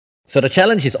So the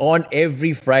challenge is on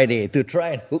every Friday to try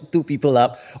and hook two people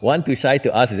up. One too shy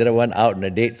to ask the other one out on a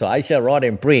date. So Aisha, Rod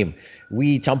and Prem,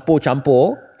 we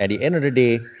champo. At the end of the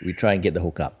day, we try and get the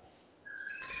hook up.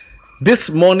 This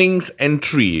morning's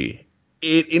entry,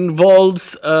 it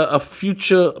involves a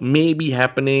future maybe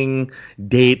happening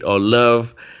date or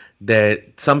love that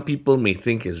some people may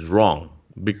think is wrong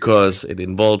because it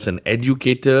involves an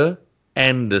educator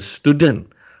and the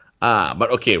student. But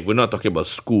okay, we're not talking about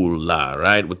school lah,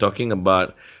 right? We're talking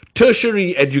about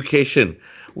tertiary education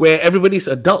where everybody's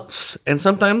adults and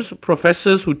sometimes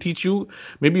professors who teach you,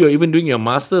 maybe you're even doing your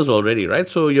master's already, right?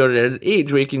 So you're at an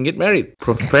age where you can get married.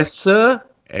 Professor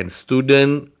and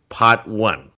student, part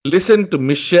 1. Listen to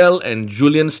Michelle and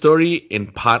Julian's story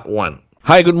in part 1.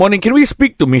 Hi, good morning. Can we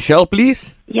speak to Michelle,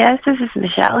 please? Yes, this is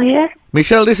Michelle here.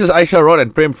 Michelle, this is Aisha, Rod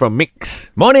and Prem from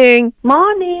Mix. Morning!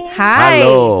 Morning. Hi.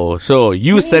 Hello. So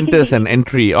you sent us an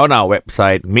entry on our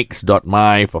website,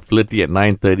 mix.my, for Flirty at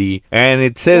 9:30. And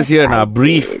it says here in our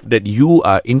brief that you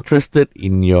are interested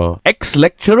in your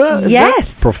ex-lecturer? Is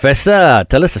Yes. Professor,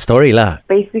 tell us the story lah.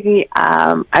 Basically,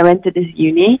 I went to this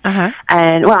uni, Uh-huh.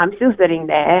 and I'm still studying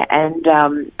there, and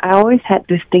I always had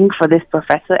this thing for this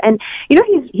professor, and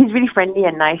he's really friendly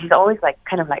and nice. He's always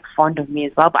kind of fond of me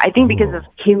as well. But I think because of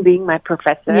him being my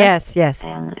professor, Yes.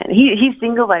 and he's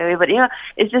single by the way, but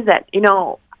it's just that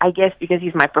I guess because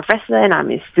he's my professor and I'm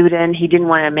his student, he didn't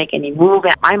want to make any move,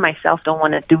 and I myself don't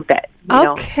want to do that.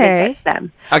 Okay. Take that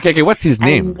step. Okay, what's his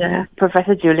name? And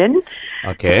Professor Julian.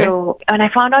 Okay. So when I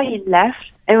found out he left,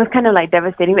 it was kind of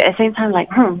devastating, but at the same time,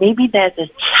 maybe there's a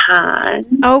chance.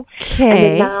 Okay. And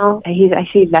then now he's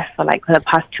actually left for the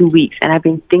past 2 weeks, and I've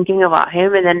been thinking about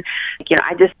him, and then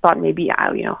I just thought maybe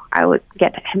I would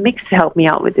get Mix to help me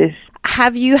out with this.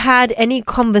 Have you had any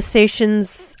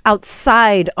conversations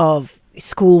outside of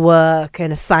schoolwork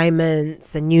and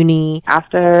assignments and uni?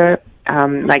 After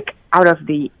out of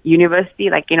the university,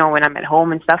 when I'm at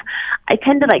home and stuff, I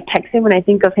tend to text him when I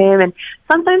think of him, and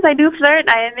sometimes I do flirt,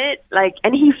 I admit,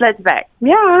 and he flirts back.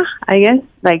 Yeah, I guess,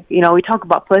 we talk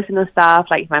about personal stuff,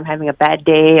 if I'm having a bad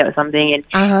day or something, and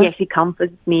he actually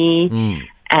comforts me.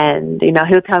 And,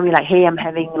 he'll tell me hey, I'm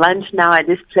having lunch now at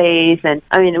this place. And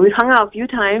we've hung out a few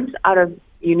times out of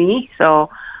uni. So,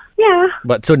 yeah.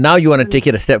 But so now you want to take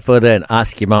it a step further and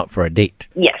ask him out for a date.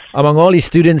 Yes. Among all his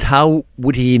students, how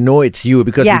would he know it's you?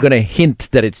 Because you're going to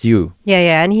hint that it's you.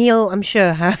 Yeah. And he'll, I'm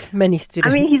sure, have many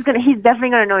students. He's definitely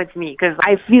going to know it's me because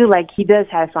I feel like he does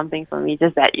have something for me.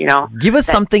 Just that, Give us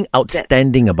something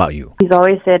outstanding about you. He's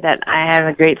always said that I have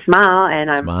a great smile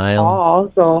and I'm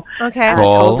tall. So, okay.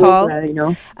 Tall.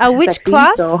 Which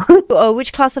class?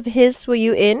 Which class of his were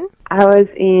you in? I was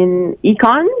in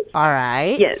econ. All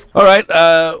right. Yes. All right.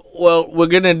 Well, we're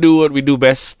going to do what we do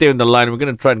best. Stay on the line. We're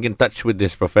going to try and get in touch with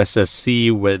this professor,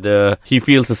 see whether he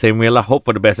feels the same way. Hope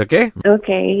for the best, okay?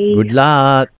 Okay. Good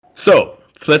luck. So,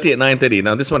 Flirty at 9:30.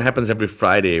 Now, this one happens every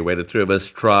Friday where the three of us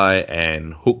try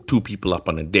and hook two people up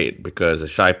on a date because a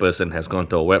shy person has gone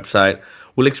to our website.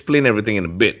 We'll explain everything in a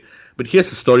bit. But here's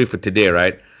the story for today,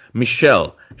 right?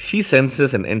 Michelle, she sends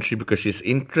us an entry because she's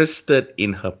interested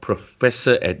in her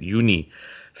professor at uni.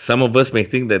 Some of us may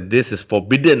think that this is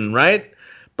forbidden, right?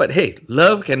 But hey,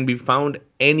 love can be found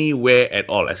anywhere at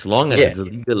all, as long as it's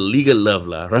legal love,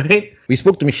 right? We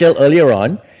spoke to Michelle earlier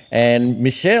on, and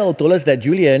Michelle told us that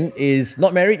Julian is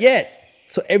not married yet.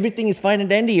 So everything is fine and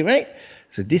dandy, right?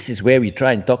 So this is where we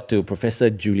try and talk to Professor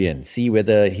Julian, see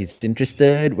whether he's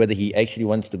interested, whether he actually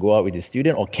wants to go out with his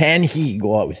student, or can he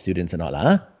go out with students or not,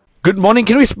 huh? Good morning.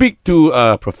 Can we speak to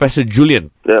Professor Julian?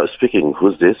 Yeah, speaking.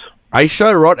 Who's this?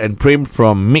 Aisha, Rod and Prem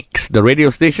from Mix, the radio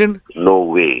station. No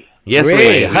way. Yes, Great.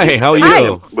 way. Hi, how are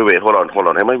you? Wait, hold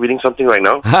on. Am I reading something right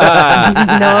now?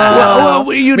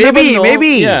 Well, you Maybe, never know.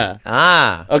 maybe.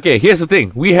 Yeah. Okay, here's the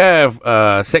thing. We have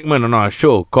a segment on our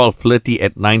show called Flirty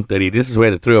at 9:30. This is where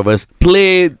the three of us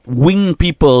play wing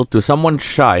people to someone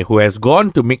shy who has gone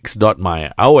to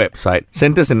mix.my, our website,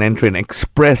 sent us an entry and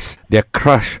express their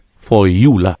crush for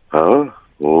you lah. Huh?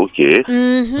 Okay.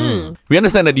 We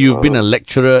understand that you've been a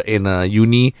lecturer in a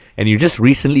uni and you just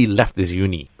recently left this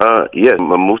uni. Yes,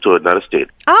 I moved to another state.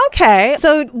 Okay.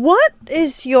 So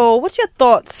what's your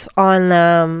thoughts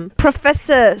on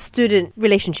professor-student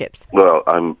relationships? Well,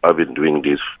 I've been doing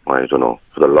this, I don't know,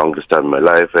 for the longest time in my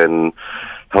life, and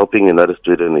helping another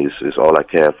student is all I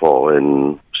care for,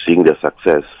 and seeing their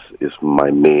success is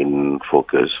my main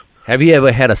focus. Have you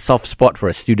ever had a soft spot for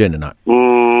a student or not?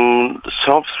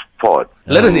 Soft spot.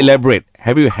 Let us elaborate.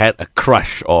 have you had a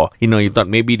crush, or you thought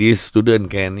maybe this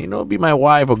student can be my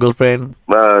wife or girlfriend?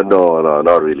 No,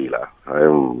 not really lah.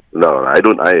 I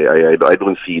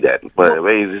don't see that. But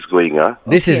where is this going, huh?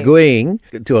 This is going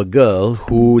to a girl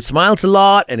who smiles a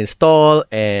lot and is tall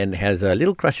and has a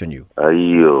little crush on you.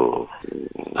 Aiyo.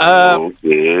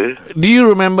 Okay. Do you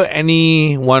remember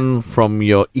anyone from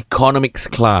your economics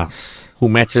class who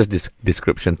matches this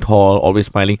description? Tall, always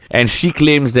smiling. And she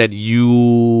claims that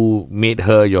you made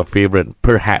her your favorite,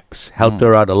 perhaps. Helped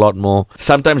her out a lot more.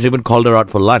 Sometimes even called her out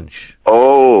for lunch.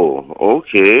 Oh,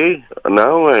 okay.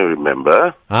 Now I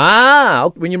remember.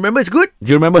 When you remember, it's good. Do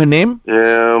you remember her name?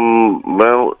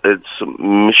 Well, it's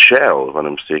Michelle, if I'm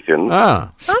not mistaken.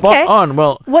 Spot on.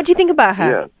 Well, what do you think about her?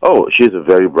 Yeah. Oh, she's a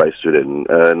very bright student,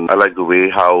 and I like the way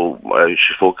how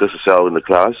she focuses herself in the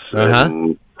class.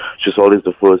 And she's always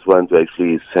the first one to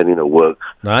actually send in her work.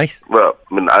 Nice. Well,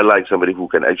 I like somebody who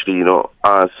can actually,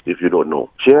 ask if you don't know.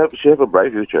 She have a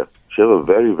bright future. She has a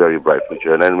very, very bright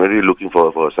future, and I'm really looking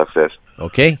forward for her success.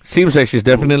 Okay. Seems like she's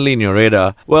definitely in your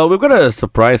radar. Well, we've got a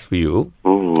surprise for you.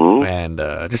 Mm-hmm. And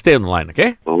just stay on the line,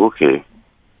 okay? Okay.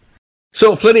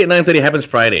 So, Flirty at 9:30 happens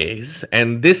Fridays,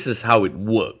 and this is how it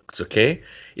works, okay?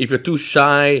 If you're too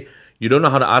shy, you don't know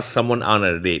how to ask someone out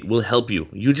on a date, we'll help you.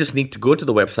 You just need to go to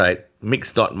the website,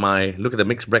 mix.my, look at the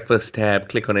Mix Breakfast tab,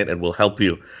 click on it, and we'll help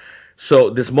you. So,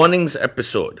 this morning's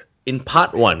episode, in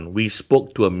part 1, we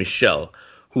spoke to a Michelle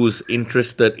who's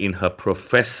interested in her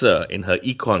professor in her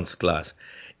econs class.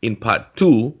 In part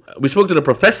 2, we spoke to the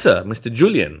professor, Mr.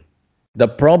 Julian. The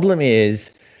problem is,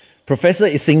 professor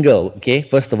is single, okay,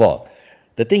 first of all.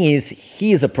 The thing is,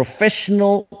 he is a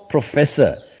professional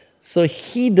professor. So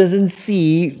he doesn't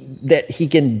see that he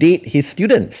can date his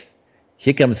students.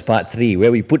 Here comes part 3,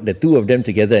 where we put the two of them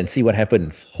together and see what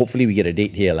happens. Hopefully we get a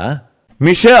date here, lah.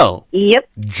 Michelle. Yep.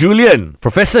 Julian.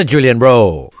 Professor Julian,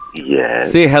 bro.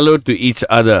 Yes. Say hello to each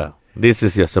other. This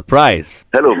is your surprise.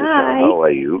 Hello, Michelle. How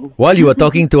are you? While you were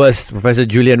talking to us, Professor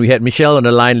Julian, we had Michelle on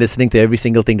the line listening to every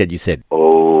single thing that you said.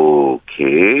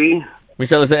 Okay.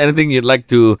 Michelle, is there anything you'd like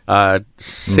to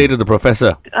say to the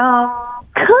professor?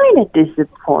 Kind of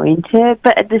disappointed,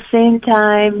 but at the same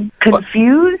time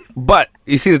confused. But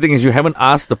you see, the thing is, you haven't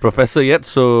asked the professor yet,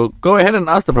 so go ahead and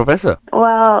ask the professor.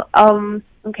 Well,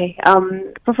 okay.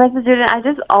 Professor Julian, I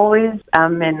just always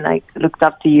looked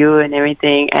up to you and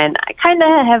everything, and I kind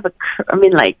of have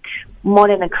more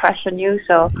than a crush on you.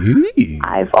 So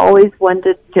I've always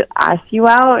wanted to ask you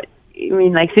out.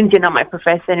 Since you're not my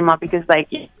professor anymore, because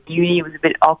uni was a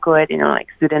bit awkward,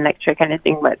 student lecture kind of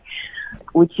thing. But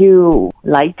would you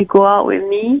like to go out with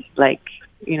me?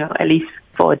 At least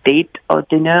for a date or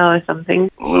dinner or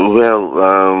something?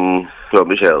 Well,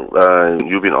 Michelle,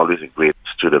 you've been always a great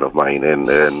student of mine, and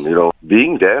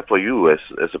being there for you as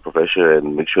a professor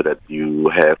and make sure that you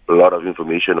have a lot of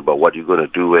information about what you're going to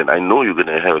do, and I know you're going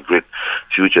to have a great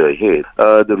future ahead.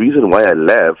 The reason why I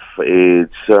left is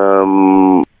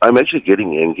I'm actually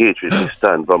getting engaged with Miss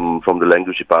Tan from the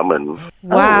language department.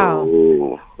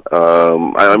 Wow.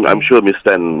 I'm sure Miss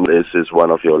Tan is one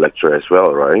of your lecturers as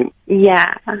well, right?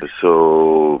 Yeah.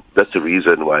 So that's the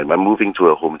reason why I'm moving to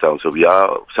her hometown. So we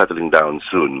are settling down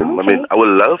soon. Okay. I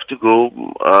would love to go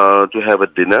to have a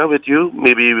dinner with you.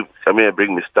 Maybe I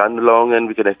bring Miss Tan along and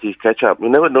we can actually catch up. You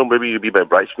never know. Maybe you'll be my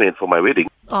bridesmaid for my wedding.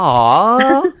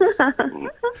 Aww.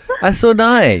 That's so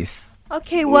nice.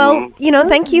 Okay, well,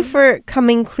 thank you for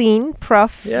coming clean,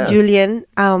 Prof. Julian.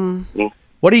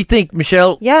 What do you think,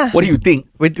 Michelle? Yeah. What do you think?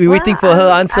 We're waiting for her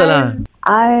answer, lah.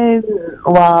 I'm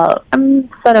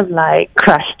sort of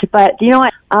crushed, but you know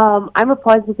what? I'm a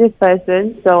positive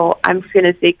person, so I'm just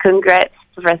gonna say congrats,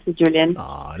 Professor Julian.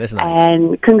 Oh, that's nice.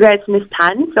 And congrats, Miss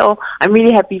Tan. So I'm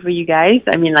really happy for you guys.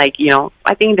 I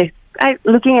think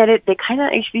looking at it, they kind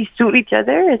of actually suit each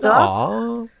other as well.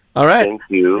 Aww. All right. Thank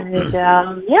you. And,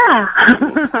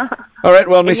 yeah. All right.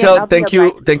 Well, Michelle, I'll be thank your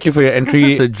you. Thank you for your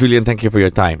entry. Julian, thank you for your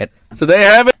time. So there you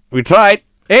have it. We tried.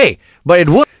 Hey, but it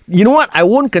worked. You know what? I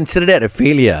won't consider that a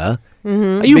failure.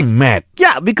 Are you mad?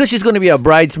 Yeah, because she's going to be a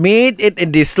bridesmaid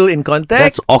and they're still in contact.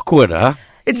 That's awkward, huh?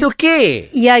 It's okay.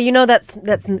 Yeah, that's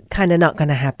kind of not going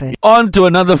to happen. On to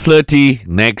another Flirty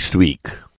next week.